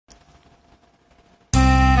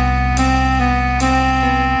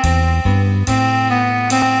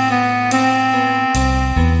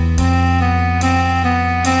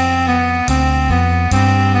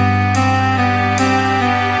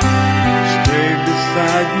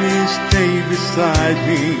beside me, stay beside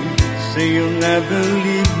me. Say you'll never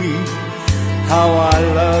leave me. How I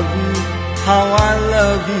love you, how I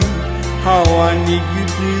love you, how I need you,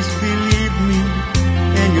 please believe me.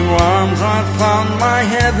 In your arms I found my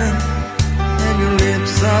heaven, and your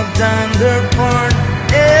lips have done their part.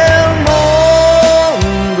 El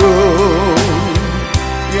mundo,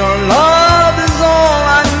 your love is all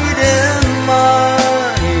I need in my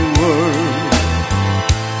world.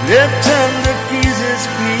 Let tender kisses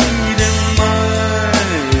plead in my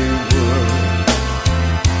world.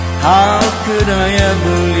 How could I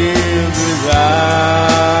ever live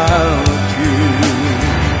without you?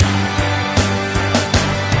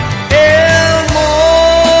 El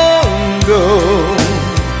mundo,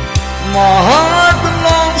 my heart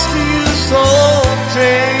belongs to you, so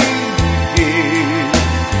take it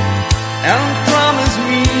and promise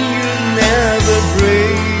me you'll never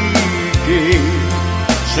break it.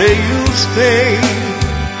 Say you'll stay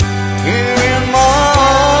here in my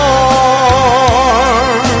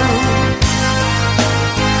arms.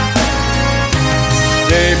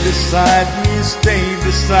 Stay beside me, stay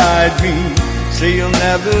beside me. Say you'll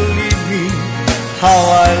never leave me. How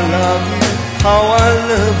I love you, how I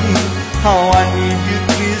love you, how I need you,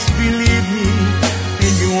 please believe me.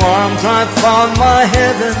 In your arms I found my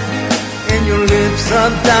heaven, and your lips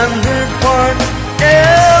have done their part.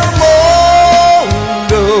 El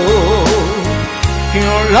mundo,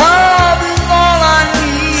 your love is all I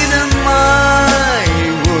need in my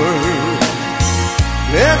world.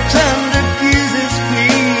 Let tender kisses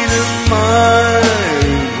plead in my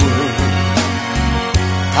world.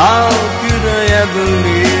 How could I ever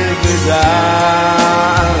live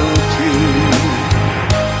without you?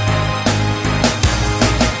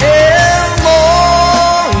 El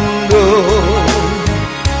mundo,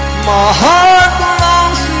 my heart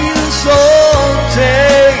belongs to you, so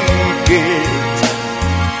take it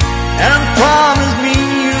and promise me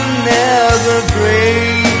you'll never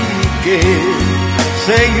break it.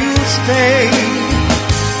 Say you'll stay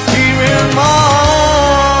here in my